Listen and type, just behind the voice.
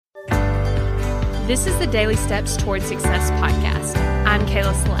This is the Daily Steps Towards Success podcast. I'm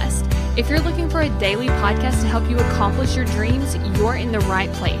Kayla Celeste. If you're looking for a daily podcast to help you accomplish your dreams, you're in the right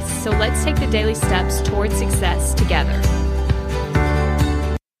place. So let's take the daily steps towards success together.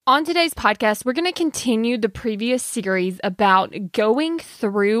 On today's podcast, we're going to continue the previous series about going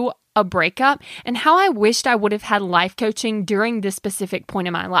through a breakup and how I wished I would have had life coaching during this specific point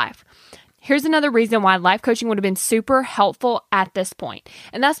in my life. Here's another reason why life coaching would have been super helpful at this point.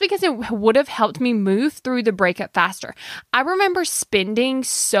 And that's because it would have helped me move through the breakup faster. I remember spending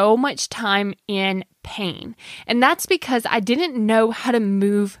so much time in pain. And that's because I didn't know how to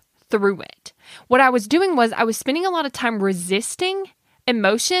move through it. What I was doing was I was spending a lot of time resisting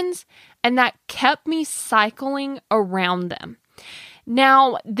emotions, and that kept me cycling around them.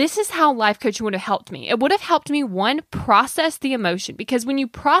 Now, this is how life coaching would have helped me. It would have helped me, one, process the emotion, because when you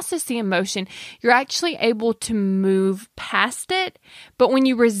process the emotion, you're actually able to move past it. But when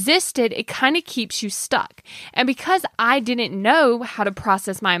you resist it, it kind of keeps you stuck. And because I didn't know how to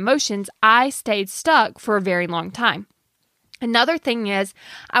process my emotions, I stayed stuck for a very long time. Another thing is,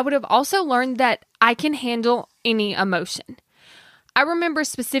 I would have also learned that I can handle any emotion. I remember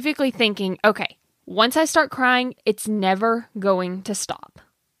specifically thinking, okay, once I start crying, it's never going to stop.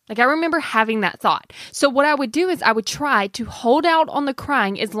 I remember having that thought. So what I would do is I would try to hold out on the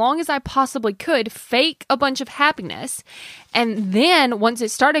crying as long as I possibly could, fake a bunch of happiness. And then once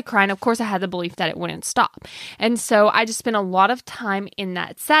it started crying, of course, I had the belief that it wouldn't stop. And so I just spent a lot of time in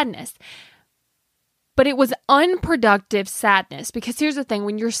that sadness. But it was unproductive sadness, because here's the thing,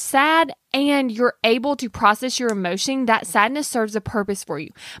 when you're sad and you're able to process your emotion, that sadness serves a purpose for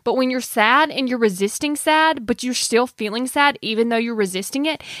you. But when you're sad and you're resisting sad, but you're still feeling sad even though you're resisting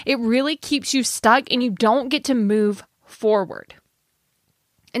it, it really keeps you stuck and you don't get to move forward.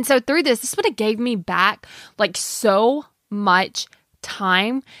 And so through this would have gave me back so much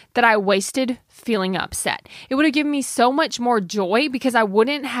time that I wasted feeling upset. It would have given me so much more joy because I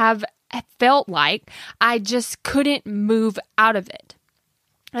wouldn't have felt like I just couldn't move out of it.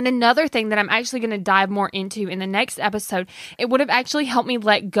 And another thing that I'm actually going to dive more into in the next episode, it would have actually helped me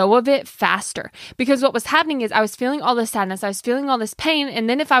let go of it faster. Because what was happening is I was feeling all this sadness, I was feeling all this pain, and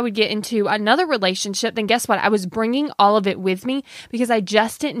then if I would get into another relationship, then guess what? I was bringing all of it with me because I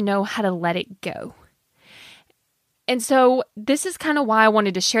just didn't know how to let it go. And so this is kind of why I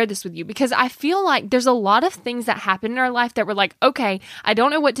wanted to share this with you, because I feel like there's a lot of things that happen in our life that we're like, okay, I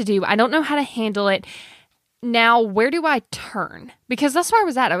don't know what to do. I don't know how to handle it. Now, where do I turn? Because that's where I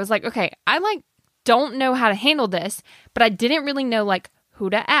was at. I was like, okay, I don't know how to handle this, but I didn't really know who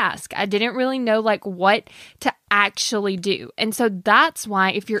to ask. I didn't really know what to actually do. And so that's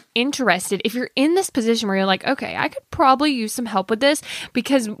why if you're interested, if you're in this position where you're like, okay, I could probably use some help with this,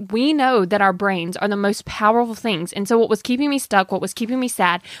 because we know that our brains are the most powerful things. And so what was keeping me stuck, what was keeping me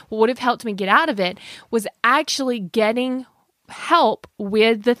sad, what would have helped me get out of it was actually getting help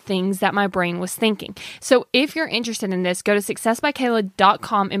with the things that my brain was thinking. So if you're interested in this, go to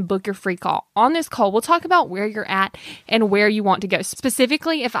successbykayla.com and book your free call. On this call, we'll talk about where you're at and where you want to go.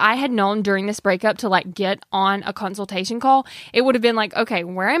 Specifically, if I had known during this breakup to get on a consultation call, it would have been okay,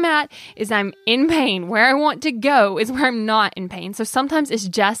 where I'm at is I'm in pain. Where I want to go is where I'm not in pain. So sometimes it's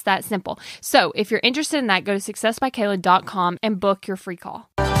just that simple. So if you're interested in that, go to successbykayla.com and book your free call.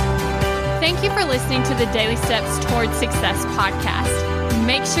 Thank you for listening to the Daily Steps Towards Success podcast.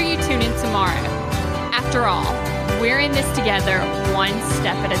 Make sure you tune in tomorrow. After all, we're in this together, one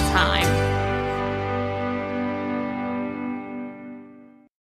step at a time.